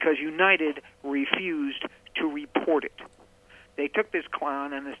because United refused to report it. They took this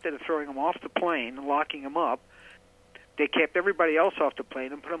clown, and instead of throwing him off the plane and locking him up, they kept everybody else off the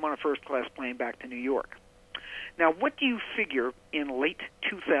plane and put him on a first-class plane back to New York. Now, what do you figure in late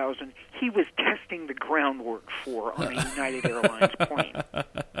 2000 he was testing the groundwork for on a United Airlines plane?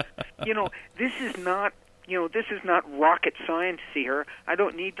 This is not rocket science here. I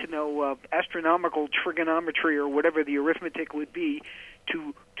don't need to know astronomical trigonometry or whatever the arithmetic would be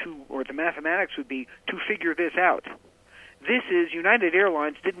or the mathematics would be to figure this out. This is United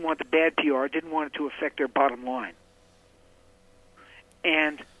Airlines didn't want the bad PR, didn't want it to affect their bottom line.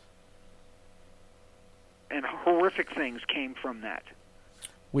 And horrific things came from that.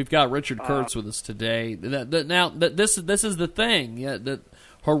 We've got Richard Kurtz with us today. Now, this is the thing. Yeah, that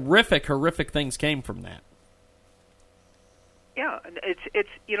horrific things came from that. Yeah, it's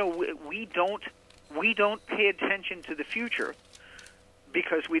we don't pay attention to the future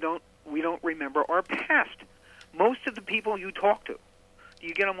because we don't remember our past. Most of the people you talk to,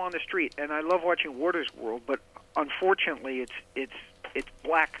 you get them on the street, and I love watching Water's World, but unfortunately, it's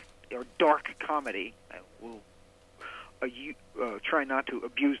black or dark comedy. Try not to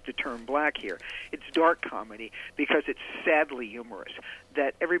abuse the term black here. It's dark comedy because it's sadly humorous.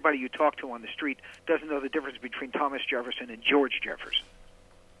 That everybody you talk to on the street doesn't know the difference between Thomas Jefferson and George Jefferson.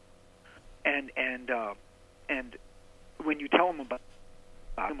 And when you tell them about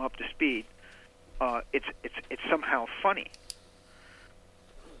them up to speed, it's somehow funny.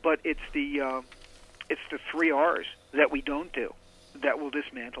 But it's the 3 R's that we don't do that will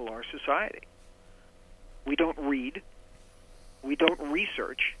dismantle our society. We don't read, we don't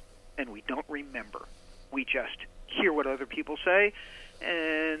research, and we don't remember. We just hear what other people say,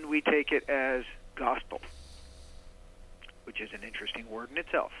 and we take it as gospel, which is an interesting word in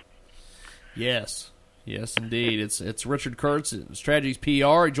itself. Yes, indeed. It's Richard Kurtz, Strategies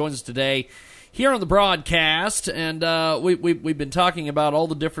PR. He joins us today here on the broadcast, and we've been talking about all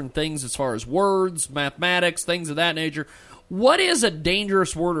the different things as far as words, mathematics, things of that nature. What is a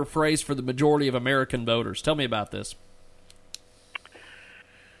dangerous word or phrase for the majority of American voters? Tell me about this.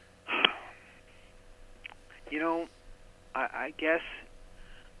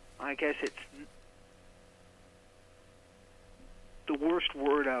 I guess it's the worst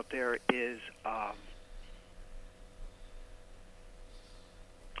word out there is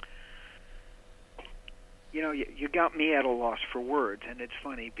you got me at a loss for words, and it's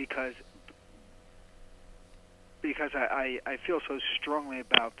funny because I feel so strongly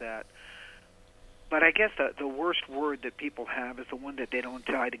about that. But I guess the worst word that people have is the one that they don't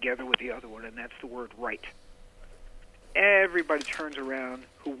tie together with the other one, and that's the word right. Everybody turns around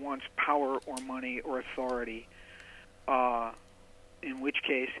who wants power or money or authority, in which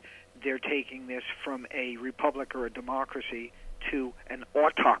case they're taking this from a republic or a democracy to an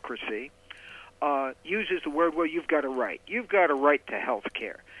autocracy, uses the word, well, you've got a right. You've got a right to health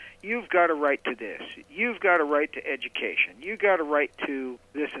care. You've got a right to this. You've got a right to education. You've got a right to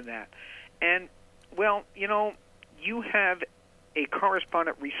this and that. And, well, you have a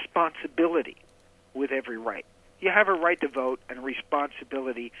correspondent responsibility with every right. You have a right to vote and a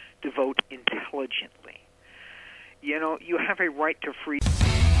responsibility to vote intelligently. You know, you have a right to free.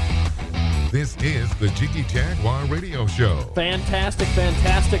 This is the Jiggy Jaguar Radio Show.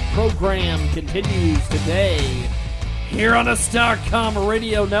 Fantastic program continues today here on the Starcom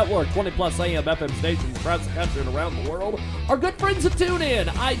Radio Network. 20-plus AM FM stations across the country and around the world. Our good friends at TuneIn,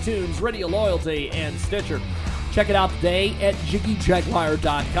 iTunes, Radio Loyalty, and Stitcher. Check it out today at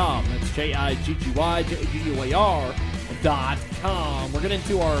JiggyJaguar.com. That's JiggyJaguar.com. We're getting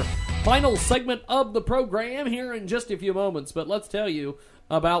into our final segment of the program here in just a few moments, but let's tell you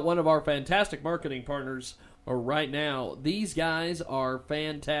about one of our fantastic marketing partners right now. These guys are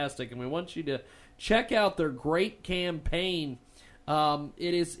fantastic, and we want you to check out their great campaign.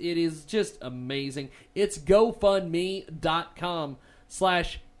 It is just amazing. It's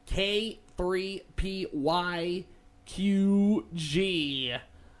GoFundMe.com/K3PYQG.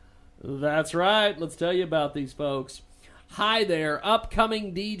 That's right. Let's tell you about these folks. Hi there,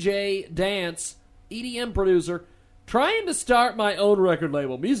 upcoming DJ, dance, EDM producer, trying to start my own record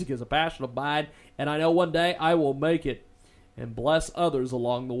label. Music is a passion of mine, and I know one day I will make it and bless others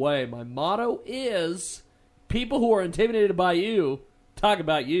along the way. My motto is, people who are intimidated by you, talk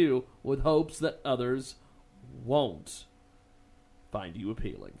about you with hopes that others won't find you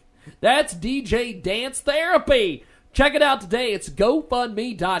appealing. That's DJ Dance Therapy. Check it out today. It's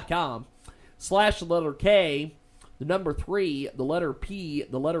GoFundMe.com/K, the number 3, the letter P,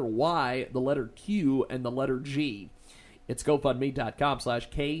 the letter Y, the letter Q, and the letter G. It's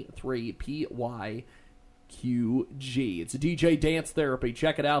GoFundMe.com/K3PYQG. It's a DJ Dance Therapy.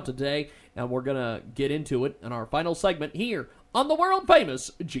 Check it out today, and we're going to get into it in our final segment here on the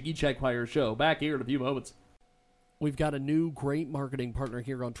world-famous Jiggy Jaguar Show. Back here in a few moments. We've got a new great marketing partner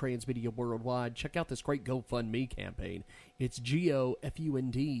here on Transmedia Worldwide. Check out this great GoFundMe campaign. It's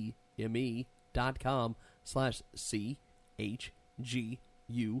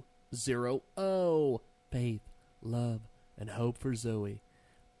GoFundMe.com/CHGU0O. Faith, love, and hope for Zoe.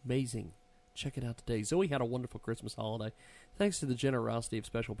 Amazing. Check it out today. Zoe had a wonderful Christmas holiday. Thanks to the generosity of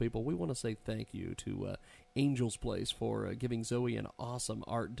special people, we want to say thank you to Angel's Place for giving Zoe an awesome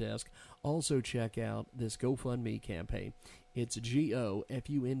art desk. Also check out this GoFundMe campaign. It's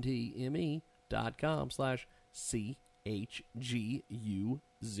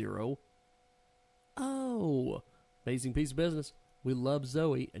GoFundMe.com/CHGU0O. Amazing piece of business. We love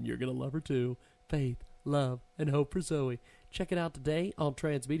Zoe, and you're going to love her too. Faith, love, and hope for Zoe. Check it out today on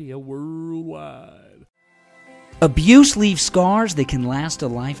Transmedia Worldwide. Abuse leaves scars that can last a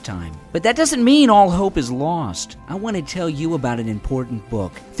lifetime. But that doesn't mean all hope is lost. I want to tell you about an important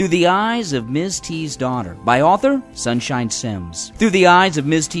book, Through the Eyes of Ms. T's Daughter, by author Sunshine Sims. Through the Eyes of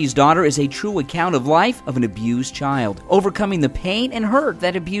Ms. T's Daughter is a true account of life of an abused child, overcoming the pain and hurt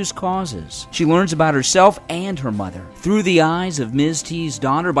that abuse causes. She learns about herself and her mother. Through the Eyes of Ms. T's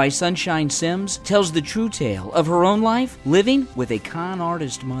Daughter by Sunshine Sims tells the true tale of her own life living with a con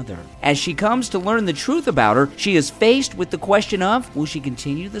artist mother. As she comes to learn the truth about her, she is faced with the question of, will she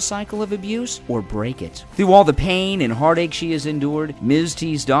continue the cycle of abuse or break it? Through all the pain and heartache she has endured, Ms.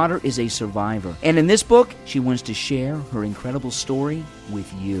 T's Daughter is a survivor. And in this book, she wants to share her incredible story with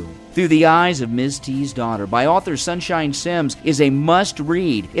you. Through the Eyes of Ms. T's Daughter by author Sunshine Sims is a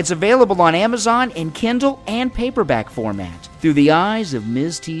must-read. It's available on Amazon in Kindle and paperback format. Through the Eyes of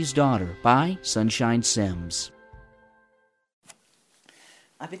Ms. T's Daughter by Sunshine Sims.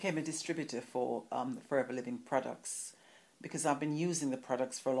 I became a distributor for Forever Living products because I've been using the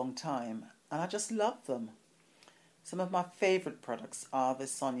products for a long time and I just love them. Some of my favorite products are the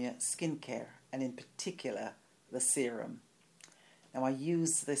Sonia skincare and in particular the serum. Now I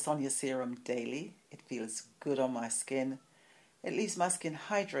use the Sonia serum daily. It feels good on my skin. It leaves my skin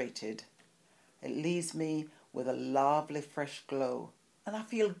hydrated. It leaves me with a lovely fresh glow and I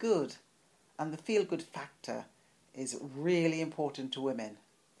feel good. And the feel good factor is really important to women.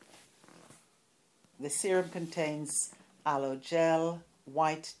 The serum contains aloe gel,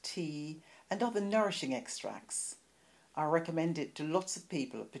 white tea, and other nourishing extracts. I recommend it to lots of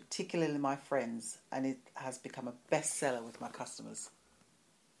people, particularly my friends, and it has become a bestseller with my customers.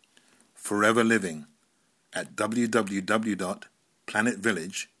 Forever Living at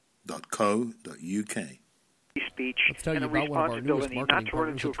www.planetvillage.co.uk. Speech and a responsibility not to run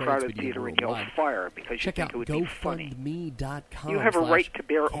into a crowded theater and yell fire because you think it would be funny. You have a right to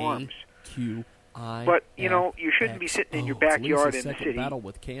bear arms. But, you know, you shouldn't be sitting in your backyard in the city battle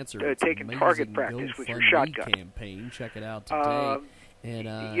with cancer. taking target practice with your shotgun. Campaign. Check it out today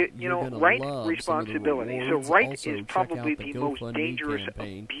And you know, right responsibility. So right is probably the most dangerous,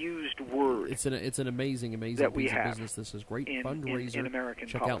 campaign. abused word. It's an amazing that we piece have of business. This is great fundraiser. In American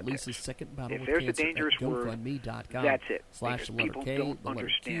Check politics. out Lisa's second battle if with there's cancer a dangerous at word, GoFundMe.com. that's it. / Because the letter people K, don't the letter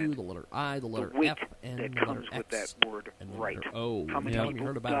understand Q, the letter I, the letter the weight F, and that the comes letter with X, that word and the right. letter O. How many you people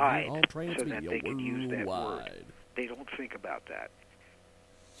heard about died it all so that they could use that word? They don't think about that.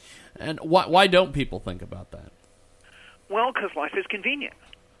 And why don't people think about that? Well, because life is convenient.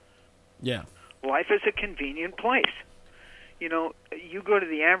 Yeah. Life is a convenient place. You know, you go to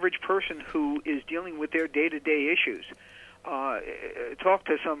the average person who is dealing with their day-to-day issues. Talk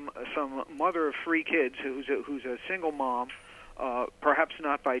to some mother of 3 kids who's a single mom, perhaps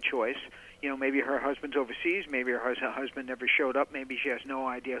not by choice. You know, maybe her husband's overseas, maybe her husband never showed up, maybe she has no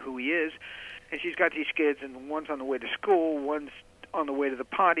idea who he is, and she's got these kids, and one's on the way to school, one's on the way to the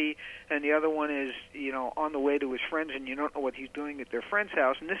potty, and the other one is, you know, on the way to his friends, and you don't know what he's doing at their friend's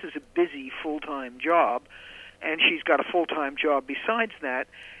house, and this is a busy full-time job, and she's got a full-time job besides that,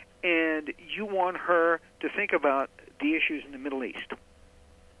 and you want her to think about the issues in the Middle East.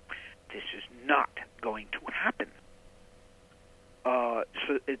 This is not going to happen.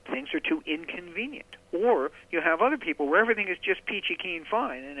 Things are too inconvenient. Or you have other people where everything is just peachy keen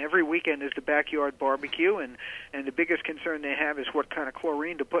fine, and every weekend is the backyard barbecue, and the biggest concern they have is what kind of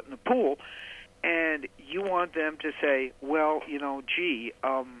chlorine to put in the pool, and you want them to say, well, you know, gee,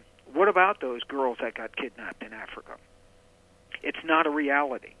 what about those girls that got kidnapped in Africa? It's not a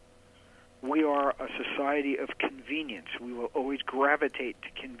reality. We are a society of convenience. We will always gravitate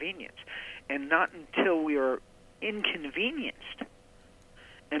to convenience, and not until we are inconvenienced.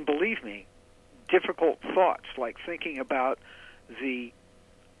 And believe me, difficult thoughts like thinking about the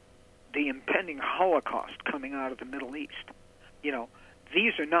impending Holocaust coming out of the Middle East. You know,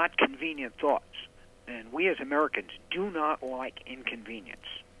 these are not convenient thoughts, and we as Americans do not like inconvenience.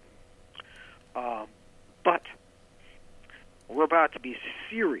 But we're about to be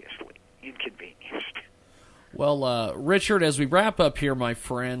seriously inconvenienced. Well, Richard, as we wrap up here, my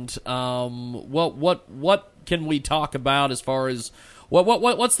friend, what can we talk about as far as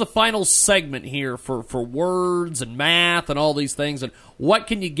what's the final segment here for words and math and all these things, and what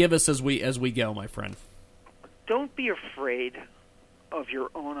can you give us as we go, my friend? Don't be afraid of your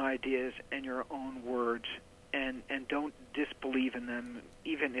own ideas and your own words, and don't disbelieve in them,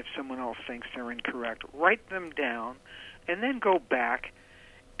 even if someone else thinks they're incorrect. Write them down, and then go back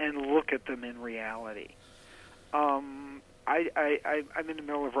and look at them in reality. I'm in the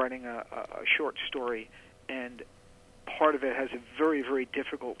middle of writing a short story, and part of it has a very, very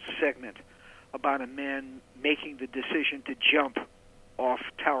difficult segment about a man making the decision to jump off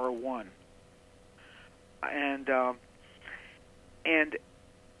Tower 1. And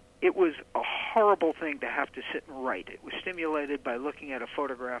it was a horrible thing to have to sit and write. It was stimulated by looking at a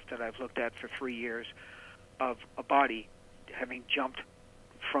photograph that I've looked at for 3 years of a body having jumped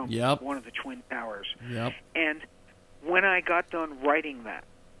from one of the Twin Towers. Yep. And when I got done writing that,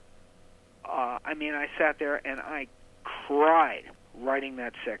 I sat there and I cried writing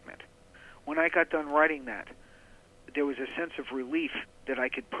that segment. When I got done writing that, there was a sense of relief that I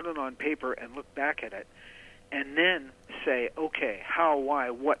could put it on paper and look back at it and then say, okay, how,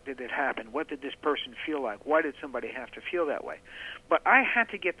 why, what did it happen? What did this person feel like? Why did somebody have to feel that way? But I had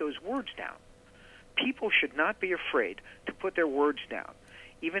to get those words down. People should not be afraid to put their words down,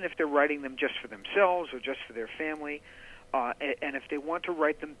 even if they're writing them just for themselves or just for their family. And if they want to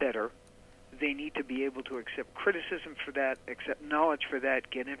write them better, they need to be able to accept criticism for that, accept knowledge for that,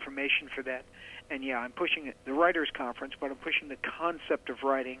 get information for that. And yeah, I'm pushing the Writers' Conference, but I'm pushing the concept of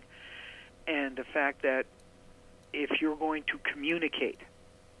writing and the fact that if you're going to communicate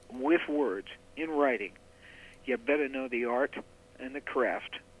with words in writing, you better know the art and the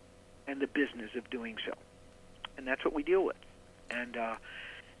craft and the business of doing so. And that's what we deal with. And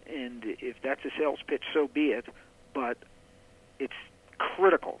if that's a sales pitch, so be it. But it's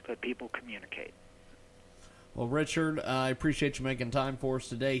critical that people communicate. Well, Richard, I appreciate you making time for us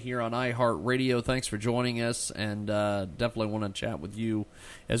today here on iHeartRadio. Thanks for joining us, and definitely want to chat with you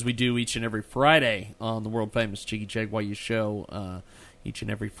as we do each and every Friday on the world-famous Jiggy Jaguar show. Each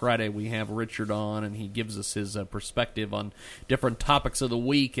and every Friday we have Richard on, and he gives us his perspective on different topics of the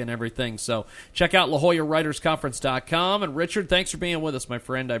week and everything. So check out LaJollaWritersConference.com. And Richard, thanks for being with us, my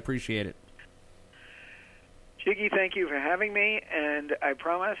friend. I appreciate it. Jiggy, thank you for having me, and I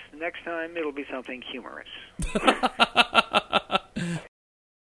promise next time it'll be something humorous.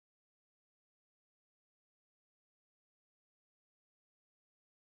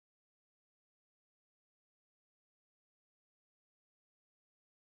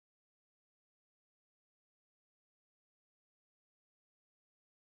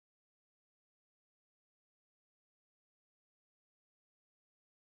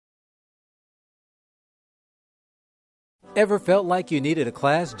 Ever felt like you needed a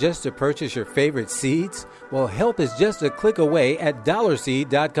class just to purchase your favorite seeds? Well, help is just a click away at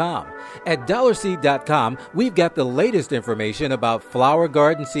dollarseed.com. At dollarseed.com, we've got the latest information about flower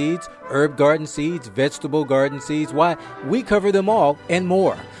garden seeds, herb garden seeds, vegetable garden seeds. Why, we cover them all and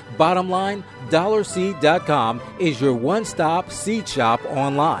more. Bottom line, dollarseed.com is your one-stop seed shop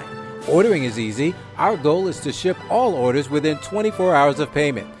online. Ordering is easy. Our goal is to ship all orders within 24 hours of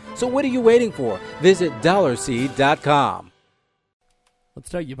payment. So what are you waiting for? Visit dollarseed.com. Let's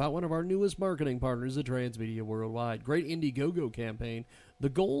tell you about one of our newest marketing partners at Transmedia Worldwide. Great Indiegogo campaign. The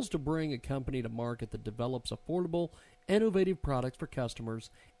goal is to bring a company to market that develops affordable, innovative products for customers,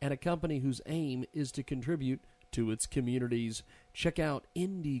 and a company whose aim is to contribute to its communities. Check out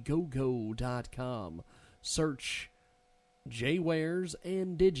Indiegogo.com. Search Jaguars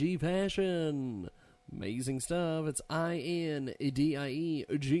and Digi Fashion. Amazing stuff. It's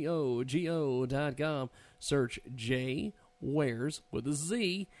INDIEGOGO.com. Search Jaguars with a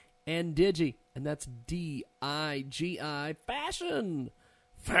Z and Digi, and that's DIGI Fashion.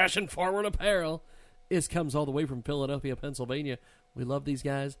 Fashion forward apparel. This comes all the way from Philadelphia, Pennsylvania. We love these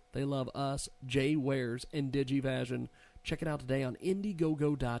guys. They love us. Jaguars and Digi Fashion. Check it out today on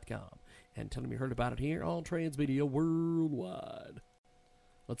Indiegogo.com. And tell them you heard about it here on Transmedia Worldwide.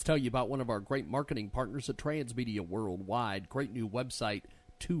 Let's tell you about one of our great marketing partners at Transmedia Worldwide. Great new website,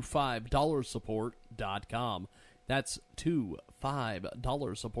 $25support.com. That's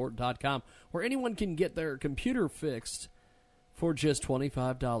 $25support.com, where anyone can get their computer fixed for just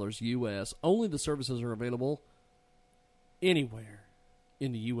 $25 US. Only the services are available anywhere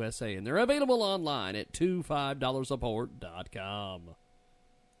in the USA, and they're available online at $25support.com.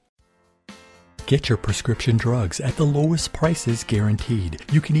 Get your prescription drugs at the lowest prices guaranteed.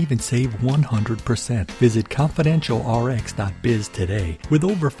 You can even save 100%. Visit confidentialrx.biz today. With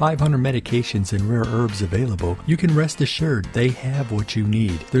over 500 medications and rare herbs available, you can rest assured they have what you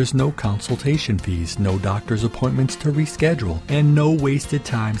need. There's no consultation fees, no doctor's appointments to reschedule, and no wasted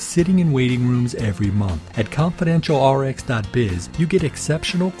time sitting in waiting rooms every month. At confidentialrx.biz, you get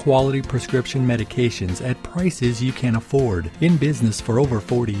exceptional quality prescription medications at prices you can afford. In business for over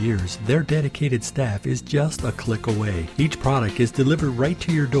 40 years, their dedicated staff is just a click away. Each product is delivered right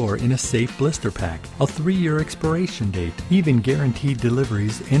to your door in a safe blister pack, a 3-year expiration date, even guaranteed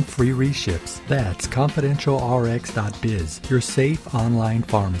deliveries and free reships. That's confidentialrx.biz, your safe online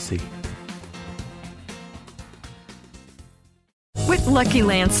pharmacy. With Lucky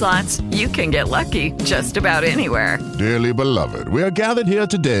Land Slots, you can get lucky just about anywhere. Dearly beloved, we are gathered here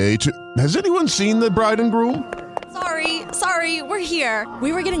today to... Has anyone seen the bride and groom? Sorry, we're here.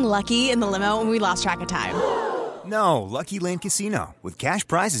 We were getting lucky in the limo and we lost track of time. No, Lucky Land Casino, with cash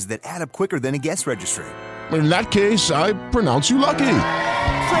prizes that add up quicker than a guest registry. In that case, I pronounce you lucky.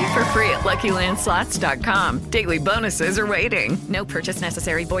 Play for free at LuckyLandSlots.com. Daily bonuses are waiting. No purchase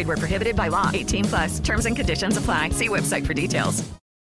necessary. Void where prohibited by law. 18+. Terms and conditions apply. See website for details.